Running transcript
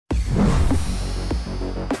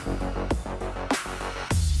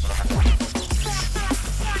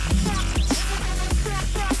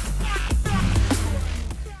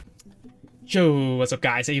Yo, what's up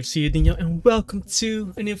guys, AFC Dino, and welcome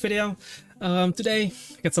to a new video. Today,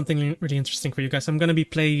 I got something really interesting for you guys. I'm gonna be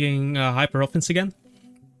playing Hyper Offense again.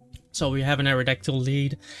 So we have an Aerodactyl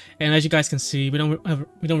lead, and as you guys can see, we don't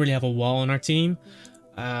really have a wall on our team.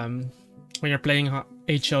 When you're playing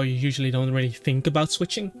HO, you usually don't really think about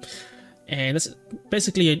switching, and that's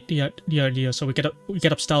basically the idea. So we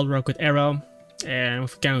get up Style Rock with Arrow. And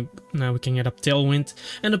if we can, now we can get up Tailwind,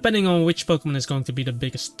 and depending on which Pokemon is going to be the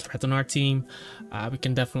biggest threat on our team, we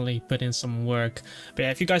can definitely put in some work. But yeah,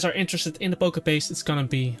 if you guys are interested in the Pokepaste, it's gonna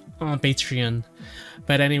be on Patreon.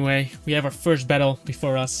 But anyway, we have our first battle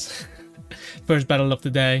before us, first battle of the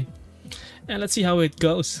day, and let's see how it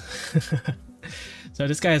goes. So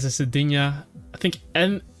this guy has a Cedinja, I think,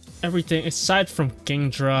 and everything aside from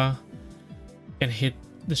Kingdra can hit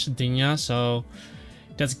the Cedinja, so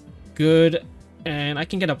that's good. And I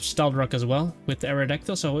can get up Stealth Rock as well with the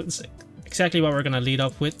Aerodactyl, so it's exactly what we're gonna lead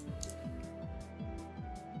up with.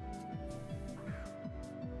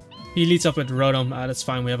 He leads up with Rotom, that's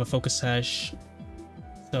fine, we have a Focus Sash.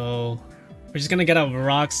 So we're just gonna get up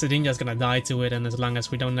Rocks, Cedinja's gonna die to it, and as long as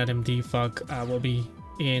we don't let him defog, we'll be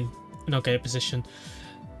in an okay position.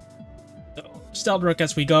 So, Stealth Rock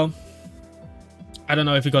as we go. I don't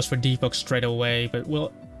know if he goes for defog straight away, but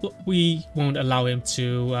we won't allow him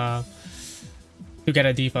to get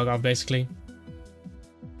a defog off, basically.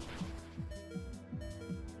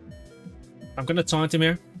 I'm gonna taunt him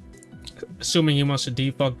here, assuming he wants to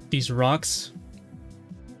defog these rocks.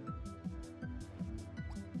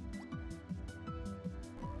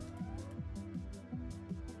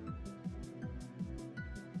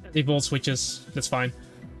 He Volt switches, that's fine.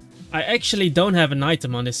 I actually don't have an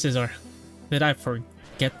item on this Scizor. Did I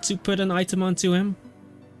forget to put an item onto him?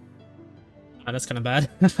 Oh, that's kind of bad.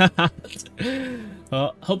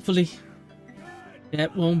 Well, hopefully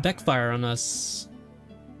that won't backfire on us.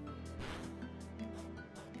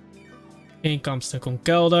 In comes the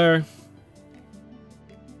Conkeldurr.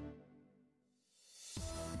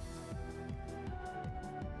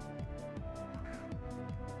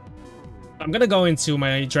 I'm gonna go into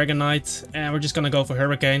my Dragonite, and we're just gonna go for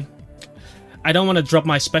Hurricane. I don't want to drop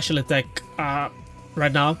my special attack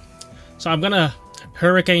right now, so I'm gonna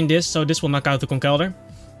Hurricane this, so this will knock out the Conkeldurr.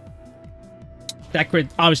 That crit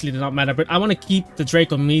obviously did not matter, but I want to keep the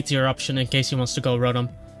Draco Meteor option in case he wants to go Rotom.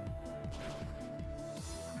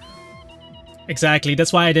 Exactly,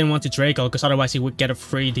 that's why I didn't want to Draco, because otherwise he would get a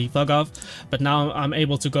free defog off. But now I'm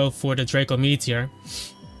able to go for the Draco Meteor.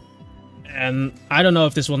 And I don't know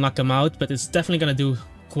if this will knock him out, but it's definitely going to do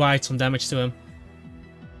quite some damage to him.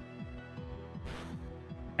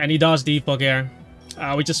 And he does defog here,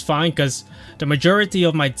 which is fine, because the majority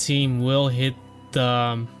of my team will hit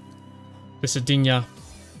the Cedinja.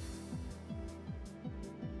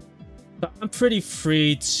 So I'm pretty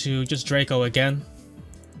free to just Draco again.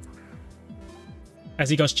 As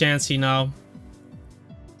he goes Chansey now.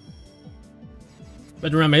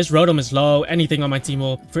 But remember, his Rotom is low. Anything on my team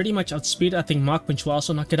will pretty much outspeed. I think Mach Punch will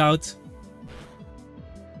also knock it out.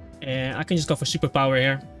 And I can just go for Superpower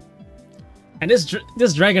here. And this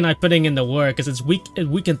Dragonite putting in the work, because it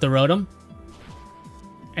weakened the Rotom.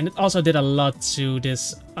 And it also did a lot to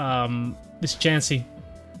this this Chansey,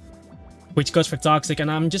 which goes for Toxic, and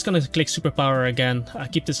I'm just gonna click Superpower again. I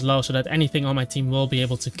keep this low so that anything on my team will be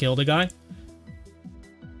able to kill the guy.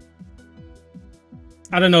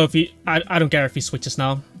 I don't know if he... I don't care if he switches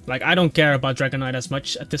now. Like, I don't care about Dragonite as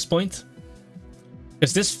much at this point,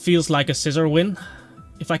 because this feels like a Scizor win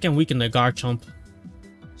if I can weaken the Garchomp.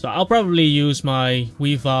 So I'll probably use my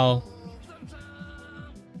Weavile.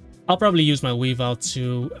 I'll probably use my Weavile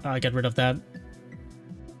to get rid of that.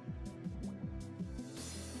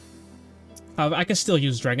 I can still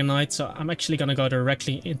use Dragonite, so I'm actually gonna go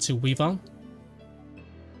directly into Weavile.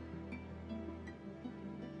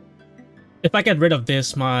 If I get rid of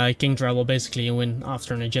this, my Kingdra will basically win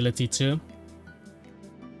after an Agility too.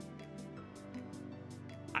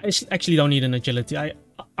 I actually don't need an Agility.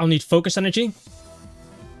 I'll need Focus Energy.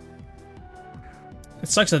 It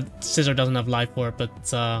sucks that Scizor doesn't have Life Orb,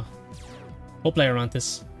 but we'll play around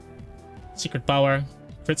this. Secret Power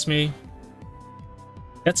crits me.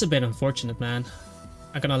 That's a bit unfortunate, man.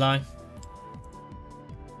 Not gonna lie.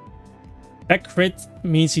 That crit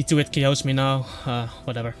means he 2-hit KOs me now.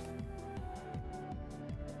 Whatever.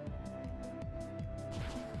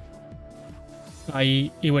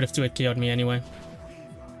 He would have 2-hit KO'd me anyway.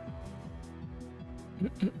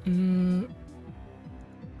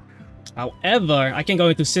 However, I can go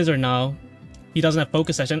into Scizor now. He doesn't have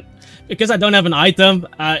Focus Session. Because I don't have an item,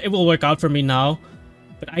 it will work out for me now.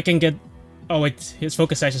 But I can get... Oh wait, his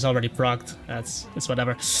Focus Sash is already procced. It's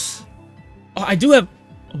whatever. Oh, I do have...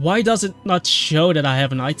 Why does it not show that I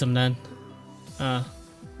have an item then?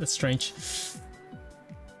 That's strange.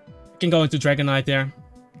 I can go into Dragonite there.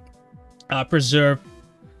 Preserve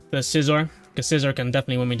the Scizor, because Scizor can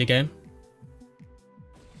definitely win me the game.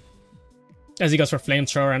 As he goes for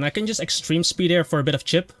Flamethrower, and I can just Extreme Speed here for a bit of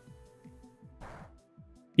chip.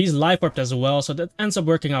 He's Life Warped as well, so that ends up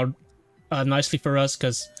working out nicely for us,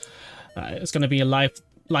 because it's going to be a Life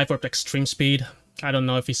Warped Extreme Speed. I don't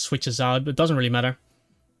know if he switches out, but it doesn't really matter.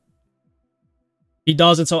 He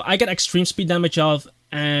doesn't, so I get Extreme Speed damage off,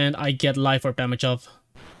 and I get Life Warp damage off.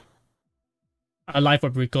 A Life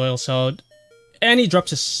Warp recoil, so... And he drops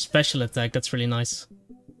his special attack, that's really nice.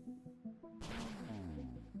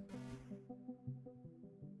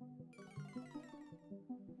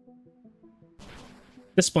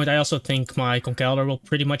 At this point, I also think my Conkeldurr will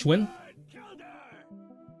pretty much win.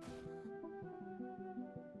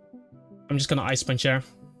 I'm just gonna Ice Punch here.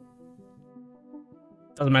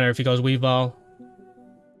 Doesn't matter if he goes Weavile.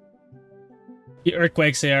 He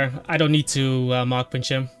Earthquakes here. I don't need to Mach Punch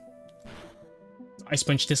him. Ice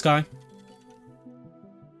Punch this guy.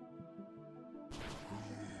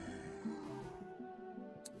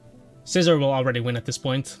 Scizor will already win at this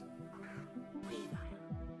point.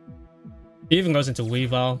 He even goes into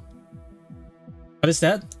Weavile. What is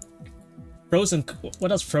that? Frozen... What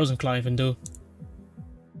does Frozen Claw even do?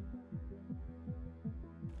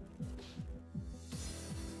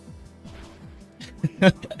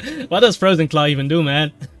 What does Frozen Claw even do,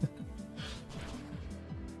 man?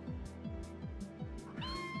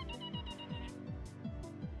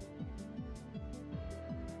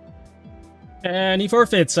 And he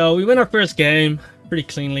forfeits, so we win our first game pretty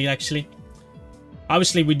cleanly, actually.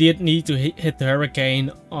 Obviously, we did need to hit the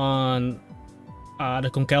Hurricane on the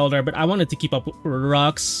Conkeldurr, but I wanted to keep up with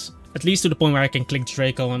Rocks, at least to the point where I can click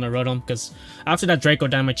Draco on the Rotom, because after that Draco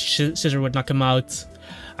damage, Scizor would knock him out.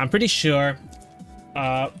 I'm pretty sure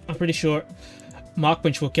Mach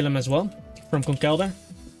Punch will kill him as well from Conkeldurr,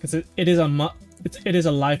 because it is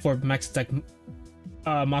a Life Orb max attack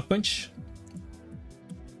Mach Punch.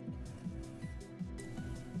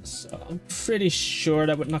 So I'm pretty sure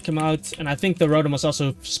that would knock him out, and I think the Rotom was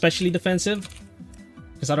also especially defensive,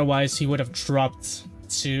 because otherwise he would have dropped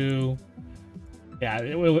to... Yeah,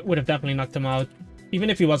 it would have definitely knocked him out. Even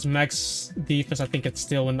if he was max defense, I think it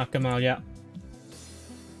still would knock him out, yeah.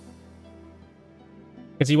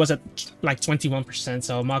 Because he was at like 21%,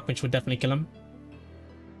 so Mach Punch would definitely kill him.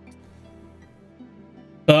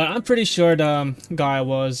 But I'm pretty sure the guy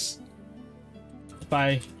was... If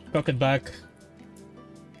I poke it back...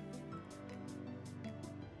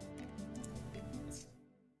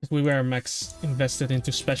 We were max invested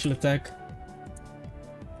into special attack.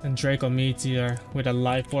 And Draco Meteor with a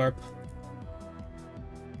Life Orb.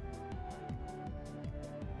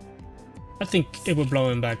 I think it would blow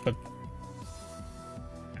him back, but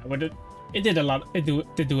it did a lot. It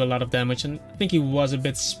did do a lot of damage, and I think he was a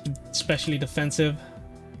bit specially defensive.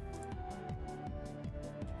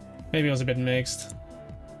 Maybe it was a bit mixed.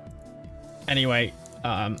 Anyway,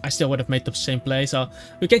 I still would have made the same play, so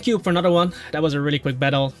we can queue up for another one. That was a really quick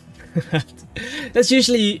battle. That's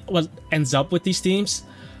usually what ends up with these teams.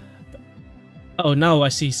 Oh, now I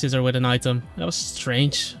see Scizor with an item. That was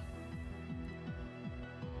strange.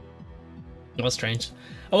 That was strange.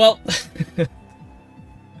 Oh well.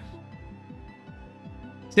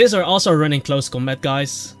 Scizor also running close combat,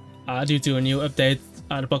 guys. Due to a new update,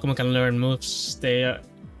 the Pokemon can learn moves. They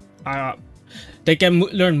can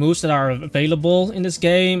learn moves that are available in this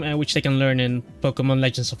game, and which they can learn in Pokemon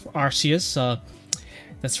Legends of Arceus.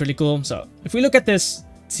 That's really cool. So if we look at this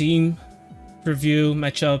team review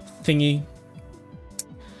matchup thingy,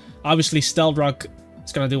 obviously Stealth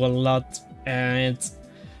is gonna do a lot, and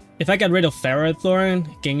if I get rid of Ferrothorn,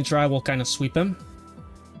 Kingdra will kind of sweep him.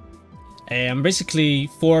 And basically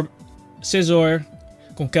for Scizor,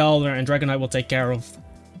 Conkeldurr, and Dragonite will take care of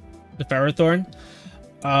the Ferrothorn.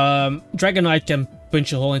 Dragonite can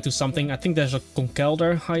punch a hole into something. I think there's a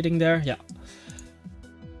Conkeldurr hiding there. Yeah.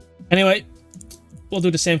 Anyway, we'll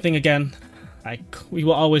do the same thing again. Like, we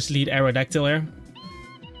will always lead Aerodactyl here.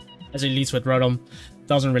 As he leads with Rotom.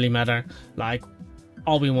 Doesn't really matter. Like,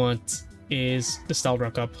 all we want is the Stealth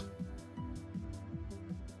Rock up.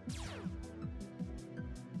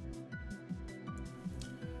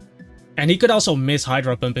 And he could also miss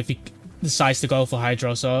Hydro Pump if he decides to go for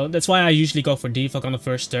Hydro, so that's why I usually go for Defog on the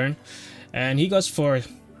first turn. And he goes for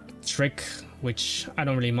Trick, which I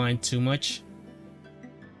don't really mind too much.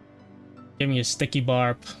 Give me a Sticky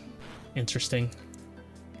Barb. Interesting.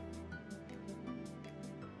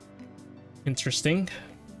 Interesting.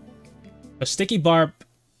 A Sticky Barb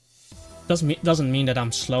doesn't mean that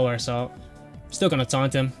I'm slower, so Still gonna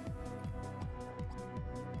taunt him.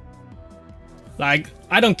 Like,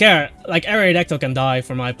 I don't care. Like, Aerodactyl can die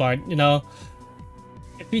for my part, you know?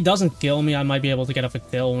 If he doesn't kill me, I might be able to get off a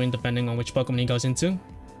tailwind depending on which Pokemon he goes into.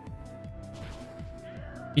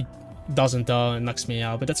 He doesn't though, and knocks me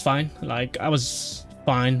out, but that's fine. Like, I was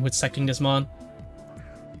fine with sacking this mon.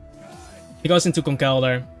 He goes into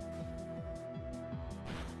Conkeldurr.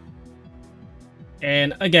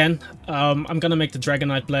 And again, I'm gonna make the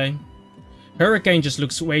Dragonite play. Hurricane just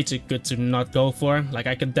looks way too good to not go for. Like,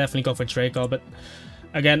 I could definitely go for Draco, but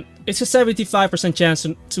again, it's a 75% chance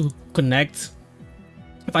to connect.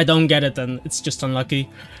 If I don't get it, then it's just unlucky.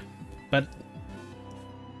 But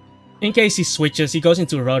in case he switches, he goes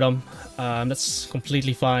into Rotom. That's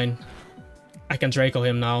completely fine. I can Draco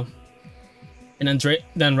him now. And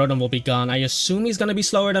then Rotom will be gone. I assume he's gonna be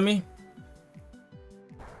slower than me.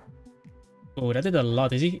 Oh, that did a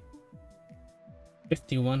lot. Is he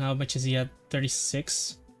 51? How much is he at?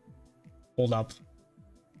 36? Hold up.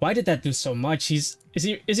 Why did that do so much? Is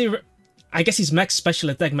he I guess he's max special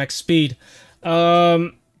attack, max speed.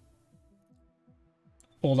 Hold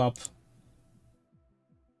up.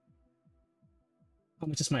 How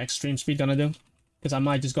much is my extreme speed gonna do? Because I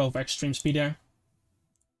might just go for extreme speed there.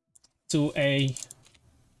 To a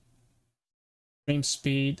extreme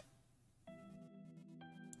speed.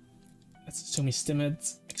 Let's assume he's timid.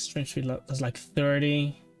 Extreme speed does like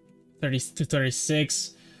 30 to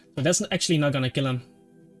 36. But that's actually not gonna kill him.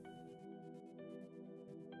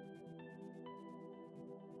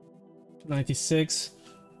 $96.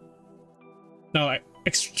 No,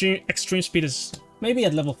 extreme speed is maybe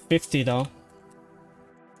at level 50 though.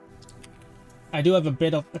 I do have a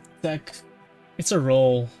bit of attack. It's a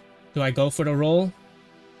roll. Do I go for the roll?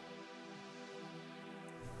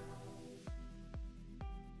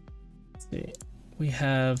 Let's see. We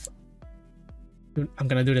have... I'm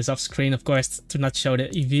gonna do this off screen, of course, to not show the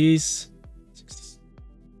EVs.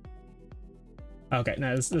 Okay,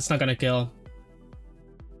 no, it's not gonna kill.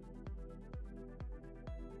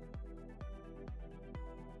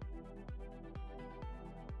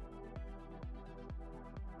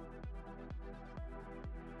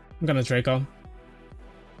 I'm gonna Draco.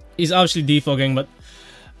 He's obviously defogging, but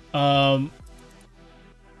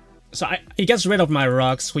so he gets rid of my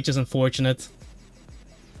rocks, which is unfortunate.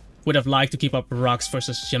 Would have liked to keep up rocks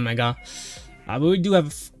versus Gym Mega. But we do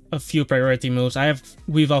have a few priority moves. I have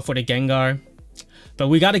Weavile for the Gengar, but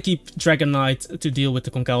we gotta keep Dragonite to deal with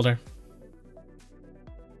the Conkeldurr.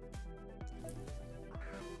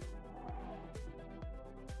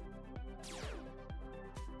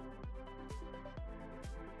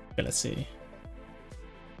 Okay, let's see.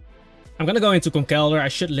 I'm gonna go into Conkeldurr. I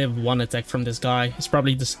should live one attack from this guy. He's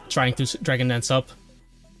probably just trying to Dragon Dance up.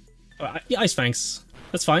 Ice Fangs.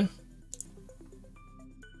 That's fine.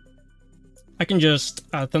 I can just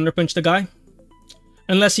Thunder Punch the guy.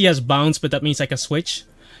 Unless he has Bounce, but that means I can switch.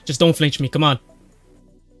 Just don't flinch me, come on.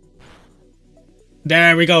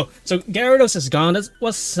 There we go. So Gyarados is gone. That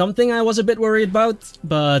was something I was a bit worried about,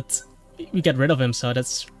 but we get rid of him, so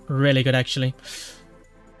that's really good actually.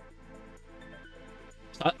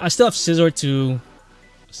 I still have Scizor to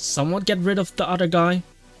somewhat get rid of the other guy.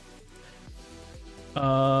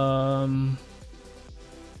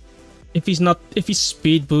 If he's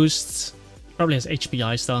speed boosts, he probably has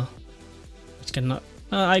HPI still. Which cannot.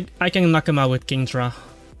 I can knock him out with Kingdra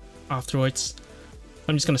afterwards.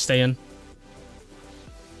 I'm just gonna stay in.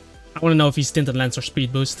 I want to know if he's Tinted Lens or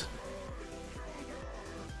speed boost.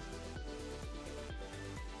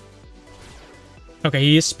 Okay,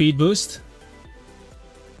 he is speed boost.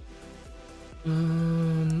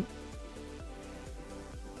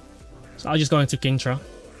 So I'll just go into Kingdra.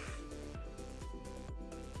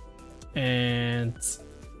 And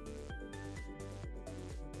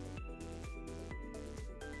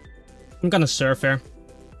I'm gonna Surf here.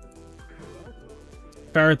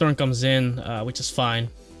 Ferrothorn comes in, which is fine.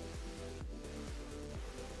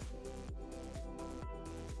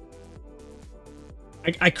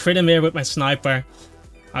 I crit him here with my Sniper.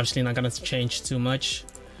 Obviously not gonna change too much.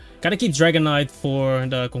 Gotta keep Dragonite for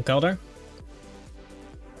the Conkeldurr.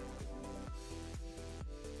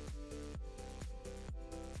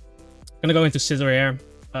 Gonna go into Scizor here.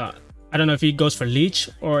 I don't know if he goes for Leech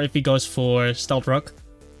or if he goes for Stealth Rock.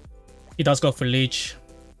 He does go for Leech.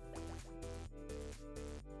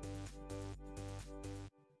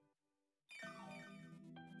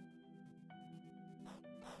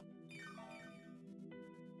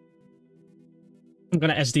 I'm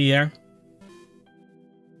gonna SD here.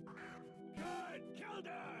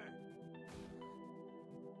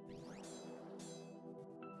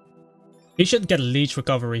 He should get Leech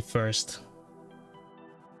recovery first.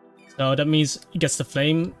 So that means he gets the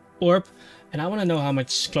Flame Orb. And I want to know how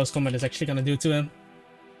much close combat is actually going to do to him.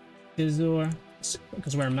 Scizor,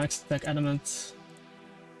 because we're max attack adamant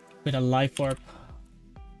with a Life Orb.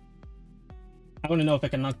 I want to know if I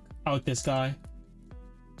can knock out this guy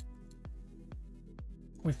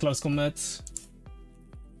with close combat.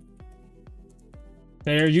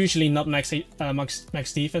 They're usually not max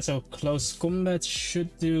defense, so close combat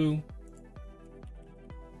should do.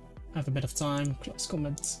 I have a bit of time. Close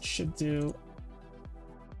combat should do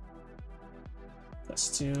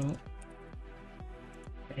 +2.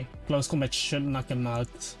 Okay, close combat should knock him out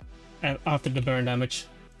after the burn damage.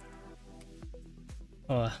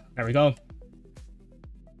 Oh, there we go.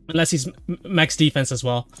 Unless he's max defense as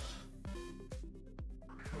well.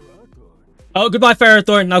 Oh, goodbye,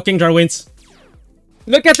 Ferrothorn. Now Kingdra wins.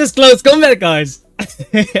 Look at this close combat, guys.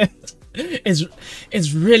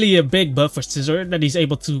 It's really a big buff for Scizor that he's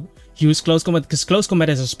able to use close combat, because close combat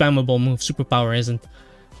is a spammable move. Superpower isn't.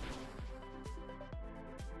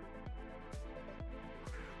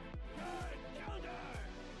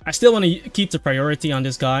 I still want to keep the priority on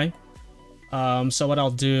this guy. So what I'll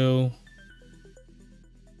do,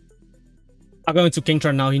 I'll go into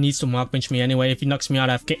Kingdra now. He needs to Mach Punch me anyway. If he knocks me out,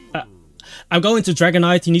 I'm going to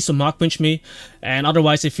Dragonite. He needs to Mach Punch me, and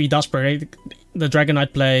otherwise, if he does parade the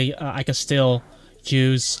Dragonite play, I can still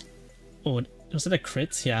use. Oh, was it a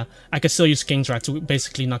crit? Yeah, I can still use Kingdra to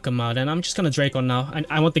basically knock him out. And I'm just gonna Draco now.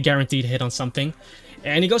 I want the guaranteed hit on something,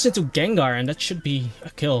 and he goes into Gengar, and that should be a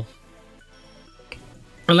kill.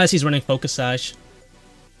 Unless he's running Focus Sash.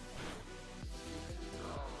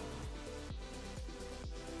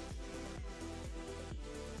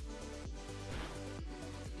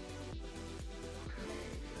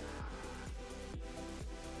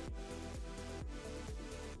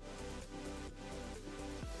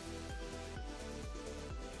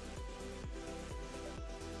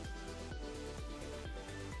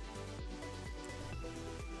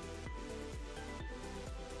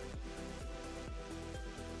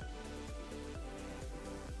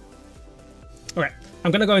 Alright,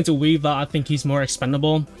 I'm gonna go into Weavile. I think he's more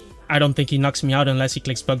expendable. I don't think he knocks me out unless he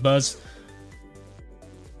clicks Bug Buzz.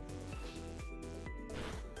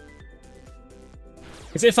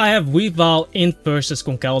 Because if I have Weavile in versus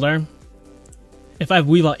Conkeldurr,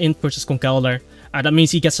 that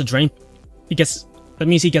means he gets a Drain. That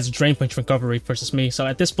means he gets Drain Punch recovery versus me. So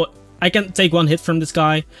at this point, I can take one hit from this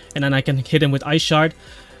guy, and then I can hit him with Ice Shard.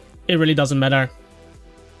 It really doesn't matter.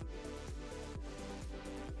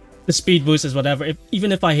 The speed boost is whatever.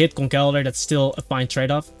 Even if I hit Conkeldurr, that's still a fine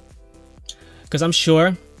trade-off. Because I'm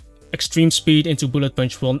sure extreme speed into Bullet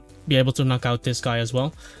Punch will be able to knock out this guy as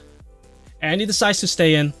well. And he decides to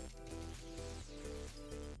stay in.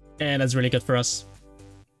 And that's really good for us.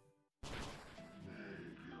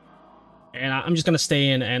 And I'm just going to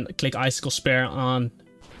stay in and click Icicle Spear on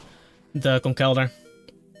the Conkeldurr.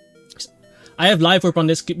 I have Life Orb on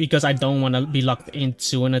this because I don't want to be locked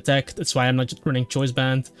into an attack. That's why I'm not just running Choice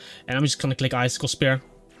Band. And I'm just going to click Icicle Spear.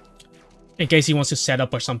 In case he wants to set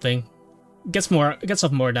up or something. Gets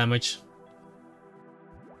off more damage.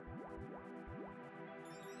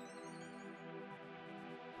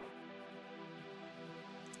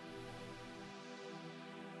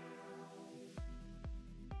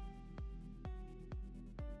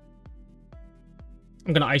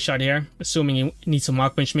 I'm gonna Ice Shard here, assuming he needs to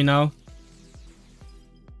Mach Punch me now.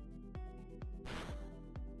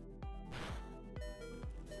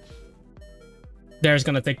 There's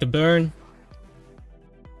gonna take the burn.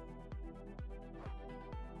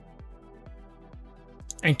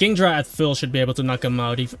 And Kingdra at full should be able to knock him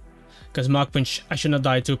out, because Mach Punch, I should not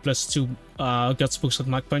die to +2 Guts Boost with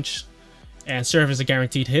Mach Punch. And Serve is a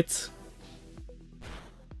guaranteed hit.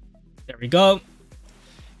 There we go.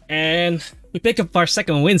 And we pick up our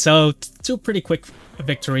second win, so 2 pretty quick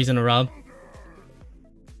victories in a row.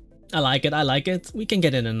 I like it, I like it. We can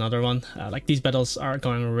get in another one. Like, these battles are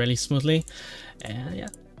going really smoothly. And yeah,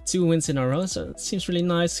 2 wins in a row, so it seems really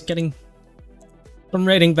nice. Getting some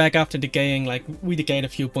rating back after decaying. Like, we decayed a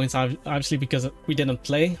few points, obviously, because we didn't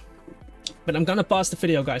play. But I'm gonna pause the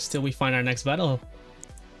video, guys, till we find our next battle.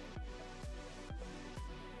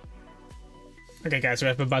 Okay, guys, we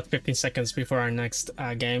have about 15 seconds before our next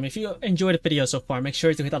game. If you enjoyed the video so far, make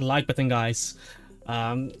sure to hit that like button, guys.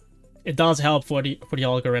 It does help for the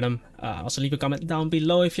algorithm. Also, leave a comment down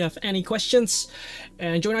below if you have any questions.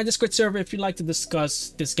 And join our Discord server if you'd like to discuss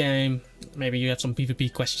this game. Maybe you have some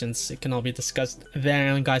PvP questions. It can all be discussed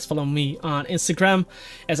there. And guys, follow me on Instagram,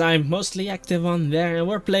 as I'm mostly active on there. And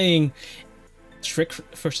we're playing Trick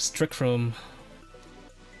versus Trick Room.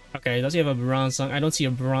 Okay, does he have a Bronzong? I don't see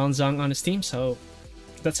a Bronzong on his team, so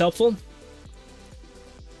that's helpful.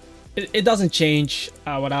 it doesn't change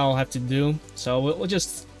what I'll have to do. So we'll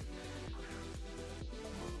just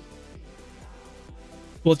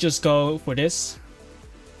go for this.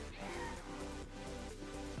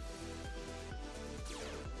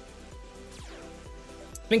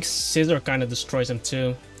 I think Scizor kind of destroys him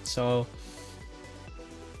too, so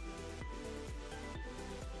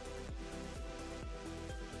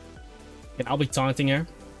and I'll be taunting here.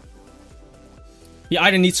 He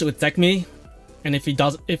either needs to attack me, and if he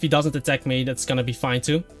doesn't attack me, that's gonna be fine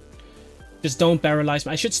too. Just don't paralyze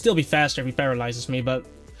me. I should still be faster if he paralyzes me, but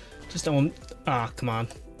just don't. Ah, come on!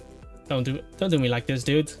 Don't do me like this,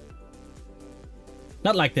 dude.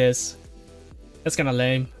 Not like this. That's kind of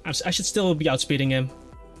lame. I should still be outspeeding him.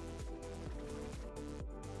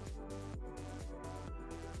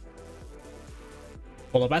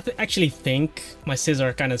 Hold up, I actually think my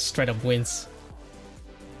Scizor kind of straight up wins.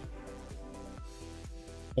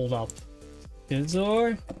 Hold up.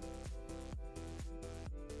 Scizor.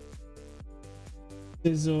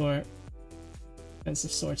 Scizor.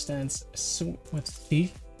 Defensive sword stance. With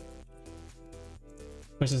Thief.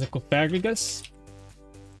 Versus a Cofagrigus.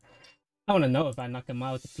 I want to know if I knock him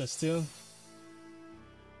out with the +2.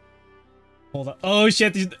 Hold up. Oh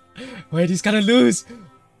shit, wait, he's gonna lose.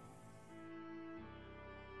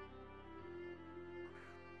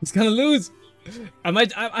 He's gonna lose. I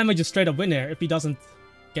might just straight up win there if he doesn't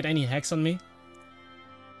get any hacks on me.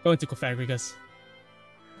 Go into Cofagrigus.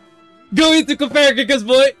 Go into Cofagrigus,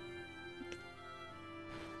 boy!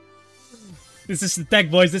 This is the tech,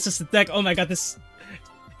 boys. This is the tech. Oh my god, this...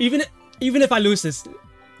 Even if I lose this,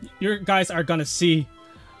 you guys are gonna see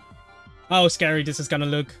how scary this is gonna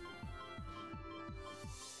look.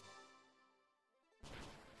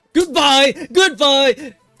 Goodbye!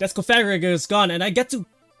 Goodbye! That's Cofagrigus gone, and I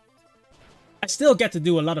still get to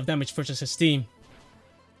do a lot of damage versus his team.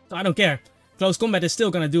 So I don't care. Close combat is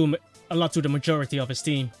still gonna do a lot to the majority of his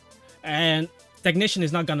team. And Technician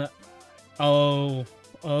is not gonna... Oh.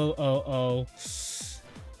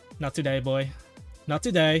 Not today, boy. Not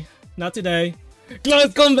today. Not today.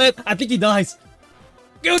 Close combat! I think he dies.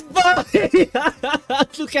 Goodbye!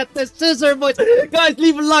 Look at this Scizor, boys! Guys,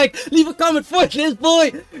 leave a like! Leave a comment for this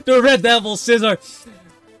boy! The Red Devil Scizor!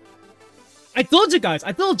 I told you guys!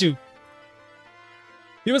 I told you!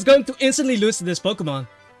 He was going to instantly lose to this Pokemon.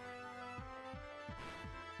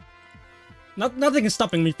 Nothing is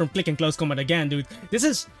stopping me from clicking close combat again, dude. This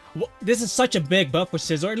is such a big buff for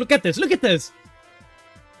Scizor. Look at this! Look at this!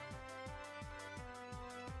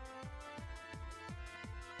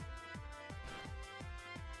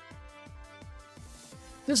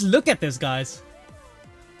 Just look at this, guys.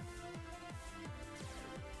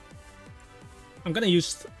 I'm gonna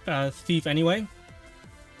use Thief anyway.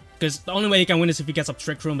 Because the only way he can win is if he gets up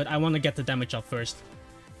Trick Room, but I want to get the damage up first.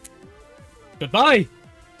 Goodbye!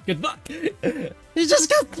 Goodbye! He just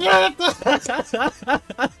got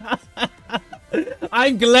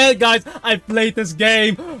I'm glad, guys, I played this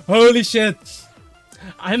game. Holy shit.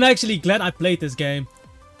 I'm actually glad I played this game.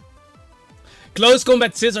 Close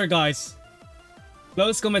combat Scizor, guys.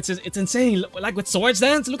 Close combat Scizor. It's insane. Like with Swords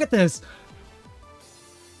Dance, look at this.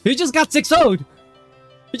 He just got 6-0'd.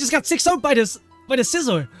 He just got 6-0'd by the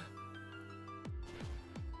Scizor.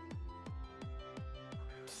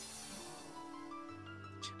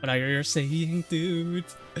 What are you saying, dude?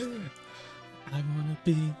 I wanna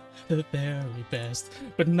be the very best,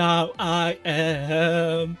 but now I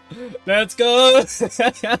am. Let's go!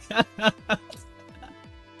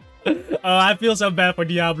 Oh, I feel so bad for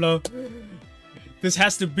Diablo. This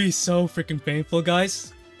has to be so freaking painful,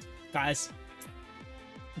 guys. Guys,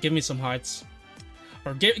 give me some hearts,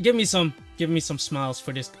 or give me some smiles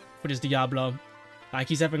for this Diablo. Like,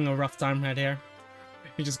 he's having a rough time right here.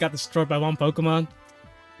 He just got destroyed by one Pokemon.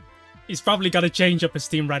 He's probably gotta change up his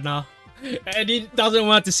team right now. And he doesn't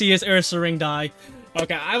want to see his Ursaring die.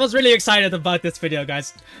 Okay, I was really excited about this video,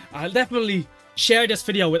 guys. I'll definitely share this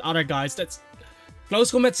video with other guys. That's...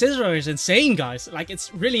 Close combat Scizor is insane, guys. Like,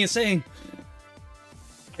 it's really insane.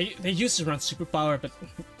 They used to run Superpower, but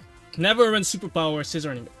never run Superpower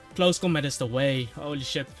Scizor anymore. Close combat is the way. Holy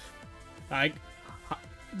shit. Like,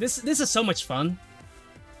 this is so much fun.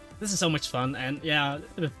 This is so much fun, and yeah,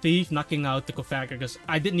 the Thief knocking out the Cofagrigus because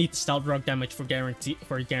I did need the Stealth Rock damage for guaranteed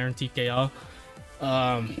KO.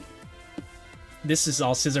 This is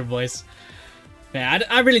all Scizor, boys. Yeah,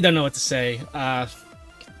 I really don't know what to say. All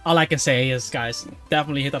I can say is, guys,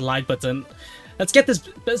 definitely hit that like button. Let's get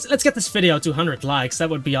this video to 100 likes.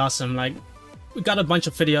 That would be awesome. Like, we got a bunch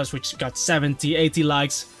of videos which got 70, 80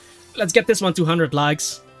 likes. Let's get this one to 100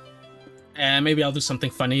 likes, and maybe I'll do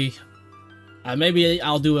something funny. Maybe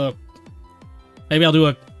I'll do a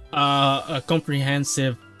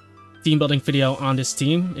comprehensive team building video on this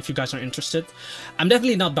team if you guys are interested. I'm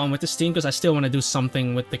definitely not done with this team because I still want to do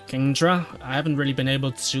something with the Kingdra. I haven't really been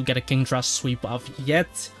able to get a Kingdra sweep off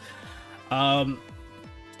yet.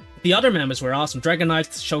 The other members were awesome. Dragonite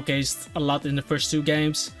showcased a lot in the first 2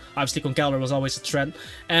 games. Obviously, Conkeldurr was always a threat.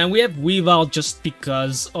 And we have Weavile just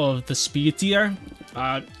because of the speed tier.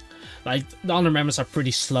 Like, the other members are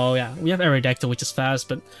pretty slow. Yeah, we have Aerodactyl, which is fast,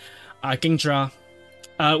 but Kingdra,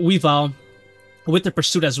 Weavile, with the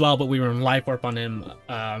Pursuit as well, but we were in Life Orb on him,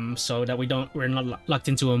 so that we're not locked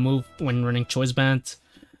into a move when running Choice Band.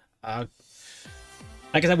 Like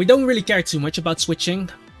I said, we don't really care too much about switching,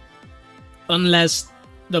 unless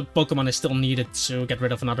the Pokemon is still needed to get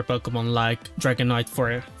rid of another Pokemon, like Dragonite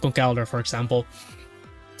for Conkeldurr, for example.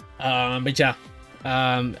 But yeah,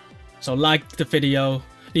 so like the video,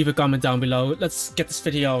 leave a comment down below. Let's get this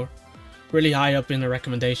video really high up in the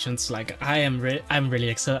recommendations. Like, I'm really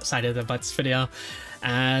excited about this video.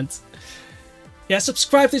 And yeah,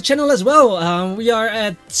 subscribe to the channel as well. We are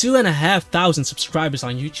at 2,500 subscribers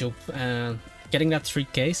on YouTube, and getting that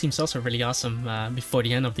 3K seems also really awesome before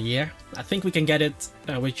the end of the year. I think we can get it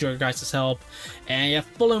with your guys' help. And yeah,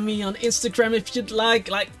 follow me on Instagram if you'd like.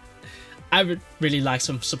 I would really like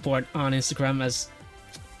some support on Instagram, as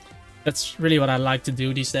that's really what I like to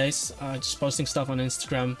do these days. Just posting stuff on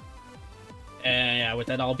Instagram. And yeah, with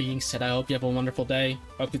that all being said, I hope you have a wonderful day.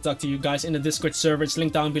 Hope to talk to you guys in the Discord server. It's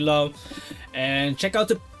linked down below. And check out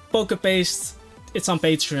the Pokepaste. It's on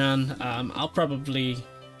Patreon. I'll probably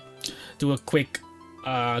do a quick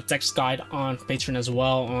text guide on Patreon as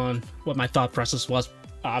well on what my thought process was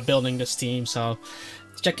building this team. So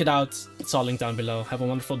check it out. It's all linked down below. Have a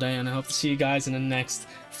wonderful day, and I hope to see you guys in the next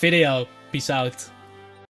video. Peace out.